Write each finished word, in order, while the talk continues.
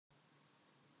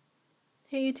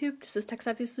Hey YouTube, this is Tech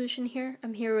Savvy Solution here.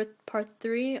 I'm here with part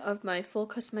 3 of my full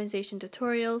customization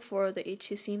tutorial for the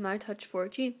HTC MyTouch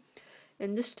 4G.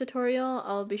 In this tutorial,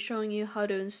 I'll be showing you how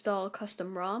to install a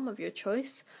custom ROM of your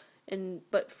choice,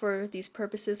 but for these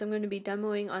purposes, I'm going to be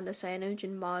demoing on the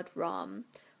cyanogen mod ROM,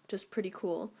 which is pretty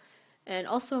cool. And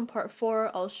also in part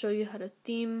 4, I'll show you how to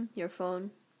theme your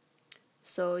phone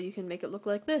so you can make it look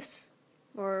like this,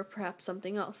 or perhaps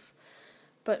something else.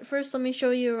 But first, let me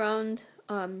show you around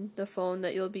the phone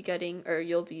that you'll be getting, or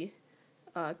you'll be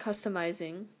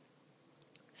customizing,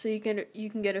 so you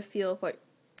can get a feel of what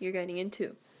you're getting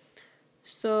into.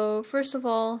 So first of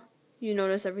all, you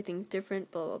notice everything's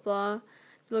different, blah blah blah.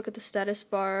 You look at the status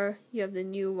bar, you have the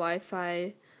new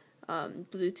Wi-Fi,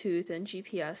 Bluetooth, and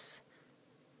GPS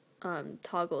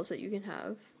toggles that you can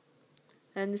have.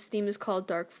 And this theme is called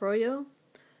Dark Froyo.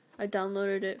 I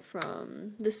downloaded it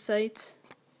from this site.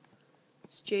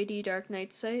 It's JD Dark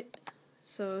Knight site.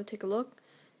 So take a look.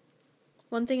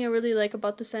 One thing I really like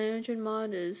about the cyanogen mod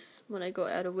is when I go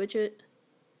add a widget,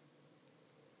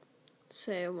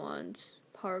 say I want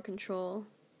power control.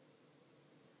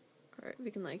 Alright, we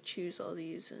can like choose all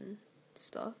these and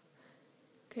stuff.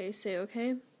 Okay, say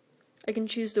okay. I can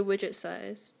choose the widget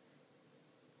size.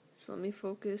 So let me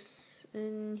focus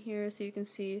in here so you can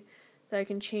see that I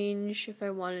can change if I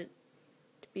want it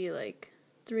to be like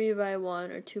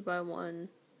 3x1 or 2x1.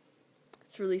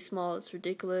 It's really small, it's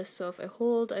ridiculous, so if I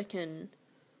hold, I can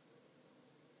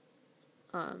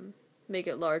make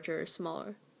it larger or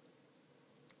smaller.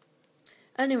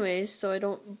 Anyways, so I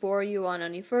don't bore you on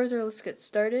any further, let's get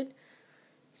started.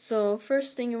 So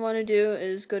first thing you want to do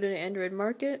is go to the Android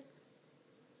market.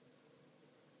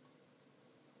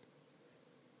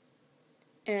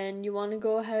 And you want to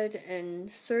go ahead and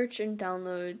search and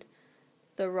download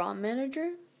the Rom Manager.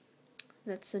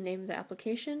 That's the name of the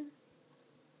application.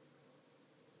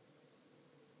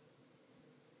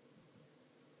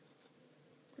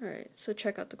 Alright, so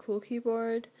check out the cool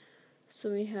keyboard.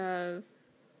 So we have,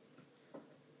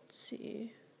 let's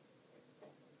see,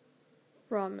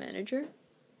 Rom Manager.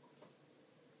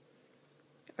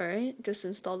 Alright, just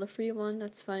install the free one,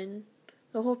 that's fine.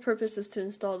 The whole purpose is to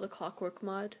install the Clockwork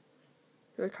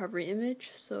Recovery image,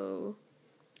 so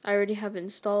I already have it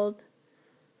installed.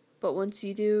 But once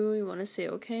you do, you want to say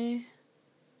OK.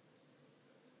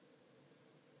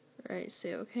 Alright,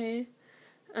 say OK.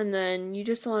 And then you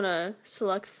just want to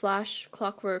select Flash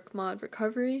Clockwork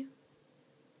Recovery.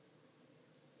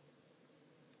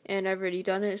 And I've already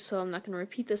done it, so I'm not going to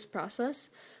repeat this process.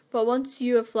 But once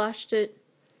you have flashed it,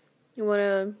 you want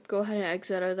to go ahead and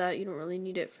exit out of that. You don't really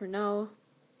need it for now.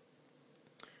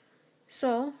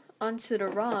 So, onto the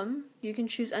ROM. You can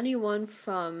choose any one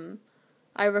from,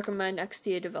 I recommend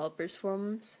XDA-Developers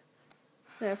forums.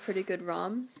 They have pretty good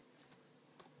ROMs.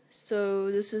 So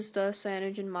this is the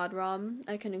cyanogen mod ROM.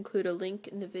 I can include a link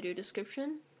in the video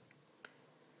description.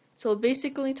 So it'll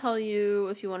basically tell you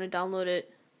if you want to download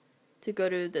it to go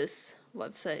to this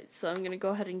website. So I'm going to go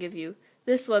ahead and give you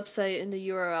this website and the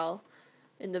URL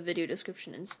in the video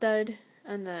description instead.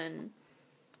 And then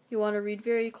you want to read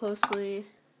very closely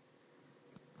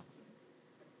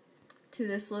to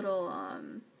this little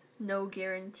no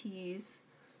guarantees,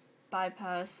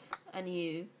 bypass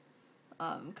any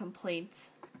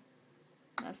complaints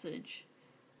message.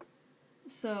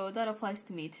 So that applies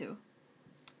to me too.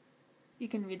 You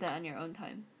can read that on your own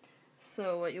time.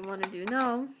 So what you want to do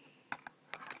now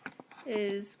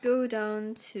is go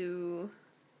down to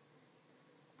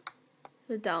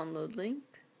the download link.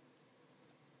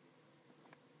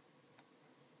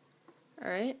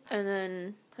 Alright, and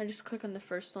then I just click on the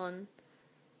first one,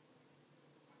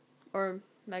 or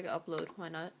mega upload, why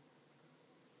not?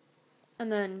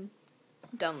 And then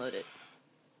download it.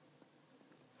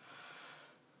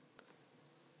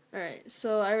 Alright,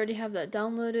 so I already have that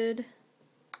downloaded.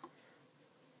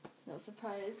 No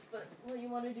surprise, but what you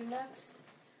want to do next,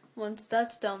 once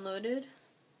that's downloaded,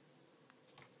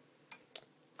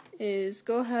 is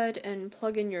go ahead and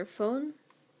plug in your phone.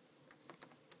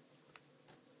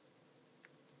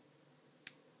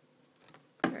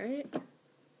 Alright.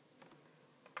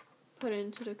 Put it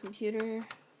into the computer.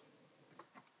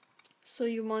 So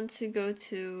you want to go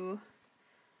to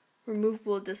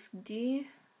removable disk D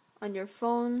on your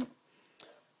phone.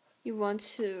 You want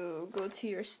to go to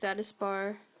your status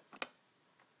bar.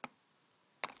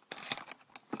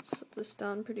 Set this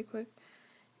down pretty quick.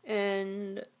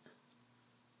 And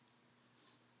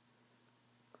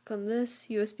click on this,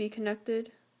 USB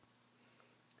connected.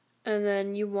 And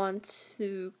then you want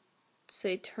to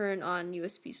say turn on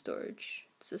USB storage.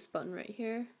 It's this button right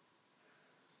here.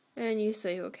 And you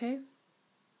say OK.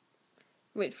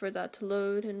 Wait for that to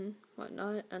load and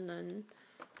whatnot, and then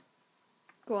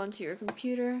go onto your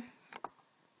computer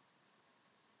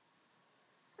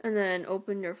and then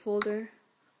open your folder.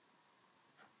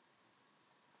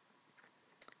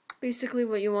 Basically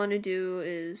what you want to do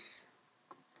is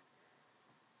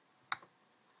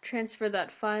transfer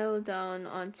that file down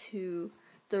onto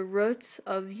the root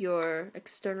of your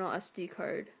external SD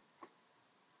card.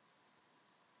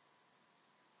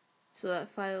 So that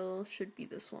file should be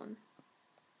this one.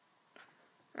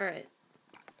 Alright.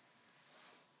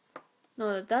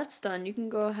 Now that that's done, you can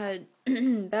go ahead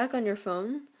back on your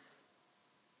phone.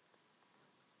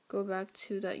 Go back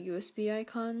to that USB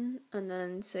icon and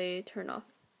then say turn off.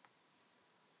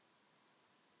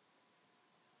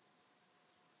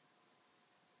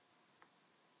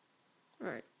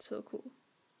 Alright, so cool.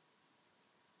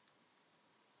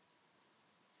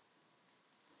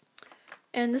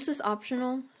 And this is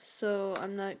optional, so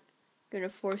I'm not going to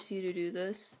force you to do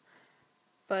this.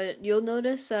 But you'll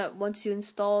notice that once you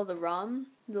install the ROM,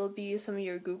 there'll be some of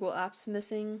your Google apps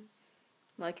missing,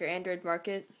 like your Android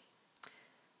Market.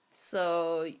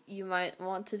 So you might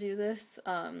want to do this.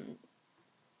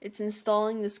 It's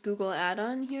installing this Google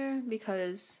add-on here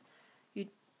because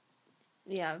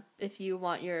if you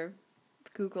want your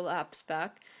Google apps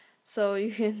back. So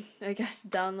you can, I guess,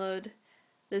 download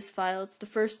this file. It's the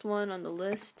first one on the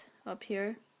list up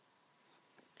here.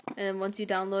 And once you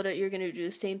download it, you're going to do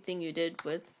the same thing you did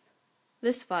with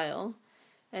this file,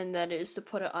 and that is to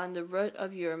put it on the root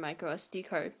of your micro SD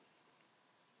card.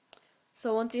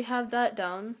 So once you have that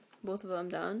down, both of them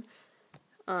down,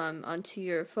 onto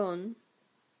your phone,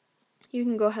 you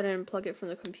can go ahead and plug it from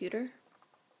the computer.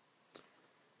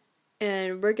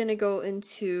 And we're going to go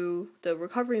into the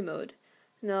recovery mode.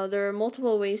 Now there are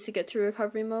multiple ways to get to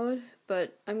recovery mode,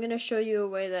 but I'm going to show you a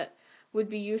way that would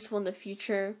be useful in the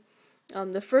future.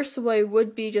 The first way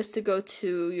would be just to go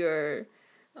to your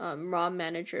Rom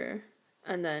Manager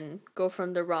and then go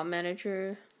from the Rom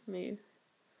Manager. Let me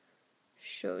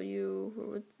show you, where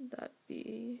would that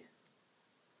be?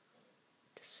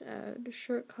 Just add a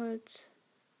shortcut.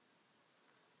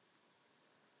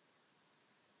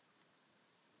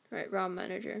 Alright, Rom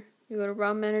Manager. You go to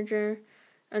Rom Manager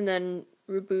and then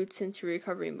reboots into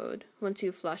recovery mode once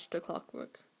you flash the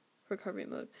Clockwork Recovery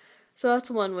mode. So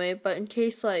that's one way, but in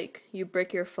case like you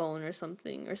break your phone or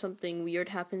something weird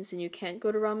happens and you can't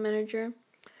go to ROM Manager,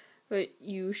 what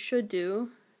you should do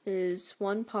is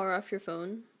one, power off your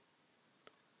phone.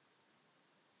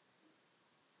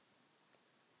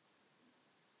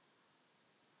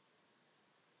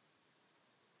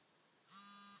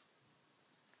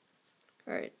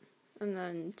 Alright, and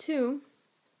then two,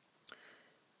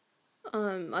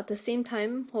 at the same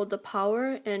time hold the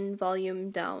power and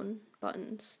volume down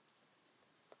buttons.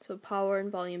 So power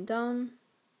and volume down,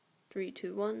 3,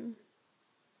 2, 1.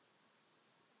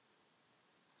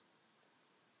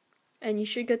 And you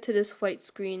should get to this white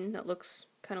screen that looks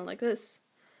kind of like this.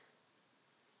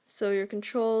 So your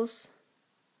controls,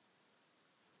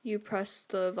 you press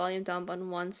the volume down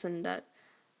button once and that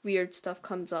weird stuff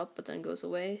comes up but then goes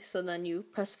away. So then you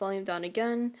press volume down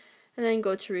again and then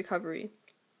go to recovery.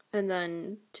 And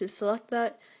then to select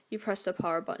that, you press the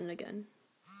power button again.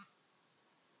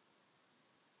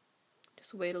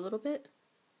 Just wait a little bit.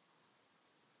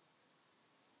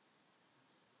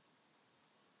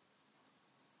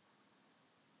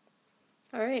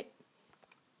 Alright,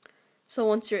 so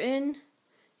once you're in,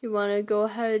 you want to go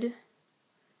ahead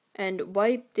and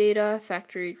wipe data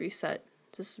factory reset.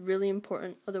 This is really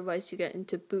important, otherwise you get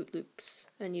into boot loops,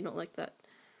 and you don't like that.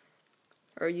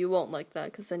 Or you won't like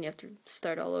that, because then you have to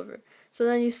start all over. So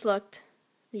then you select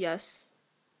yes,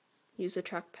 use a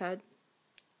trackpad.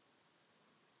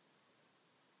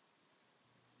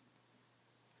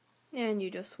 And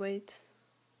you just wait.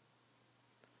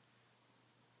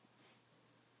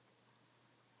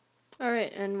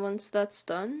 Alright, and once that's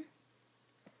done,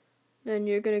 then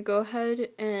you're going to go ahead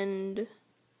and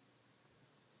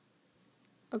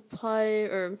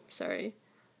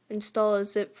install a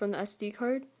zip from the SD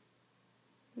card.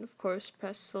 And of course,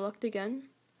 press select again.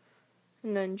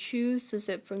 And then choose the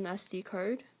zip from the SD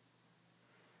card.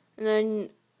 And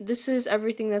then this is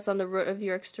everything that's on the root of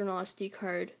your external SD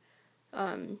card.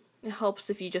 It helps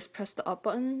if you just press the up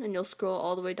button and you'll scroll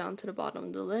all the way down to the bottom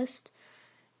of the list.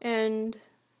 And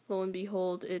lo and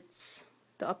behold, it's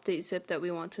the update zip that we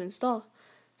want to install.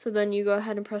 So then you go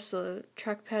ahead and press the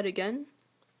trackpad again.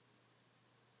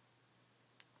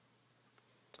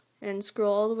 And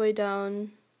scroll all the way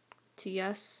down to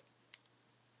yes.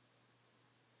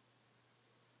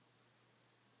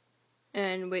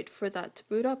 And wait for that to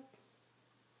boot up.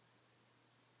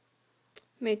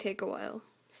 It may take a while,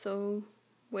 so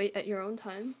wait at your own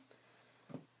time.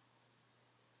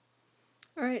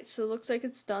 Alright, so it looks like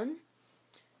it's done.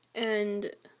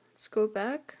 And let's go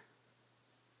back.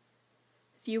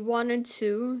 If you wanted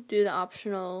to do the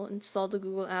optional install the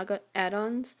Google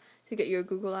add-ons to get your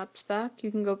Google apps back,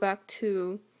 you can go back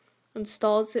to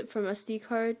install zip from SD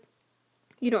card.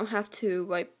 You don't have to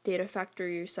wipe data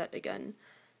factory reset again.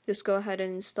 Just go ahead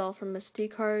and install from SD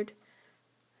card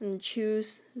and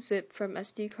choose zip from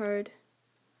SD card.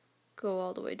 Go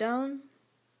all the way down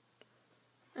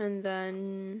and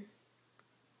then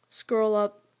scroll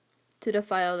up to the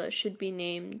file that should be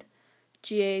named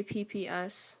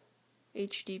GAPPS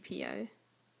HDPI,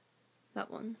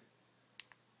 that one.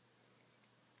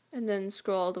 And then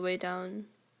scroll all the way down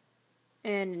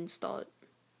and install it.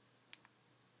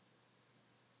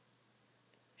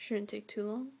 Shouldn't take too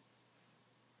long.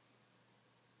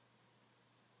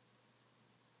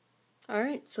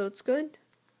 Alright, so it's good.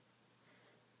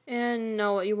 And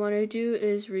now what you want to do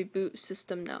is reboot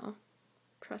system now.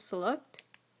 Press select.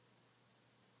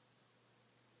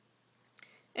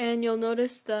 And you'll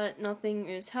notice that nothing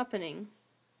is happening.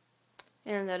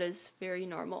 And that is very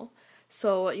normal.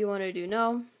 So what you want to do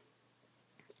now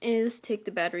is take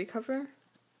the battery cover,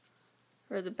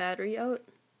 or the battery out.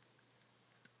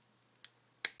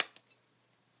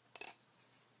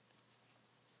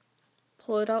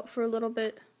 Pull it out for a little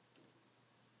bit.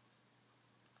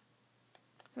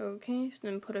 Okay,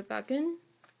 then put it back in.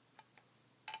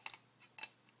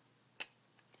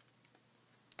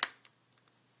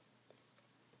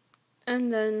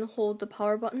 And then hold the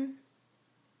power button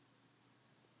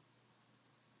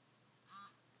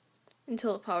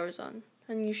until it powers on,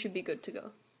 and you should be good to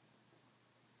go.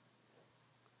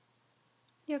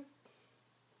 Yep,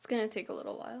 it's gonna take a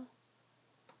little while.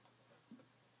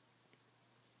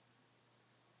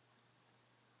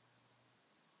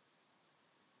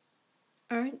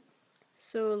 Alright,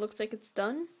 so it looks like it's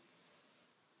done.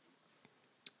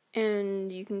 And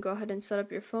you can go ahead and set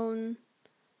up your phone.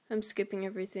 I'm skipping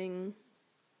everything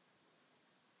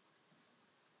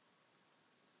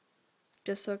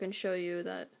just so I can show you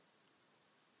that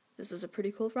this is a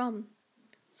pretty cool ROM.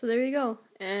 So there you go,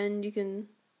 and you can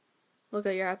look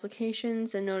at your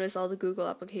applications and notice all the Google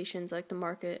applications like the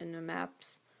Market and the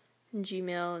Maps and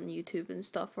Gmail and YouTube and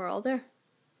stuff are all there.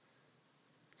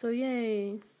 So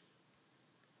yay!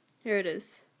 Here it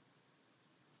is.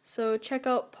 So check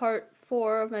out part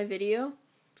 4 of my video,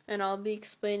 and I'll be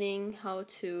explaining how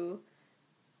to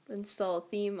install a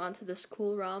theme onto this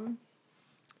cool ROM.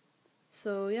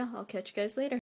 So yeah, I'll catch you guys later.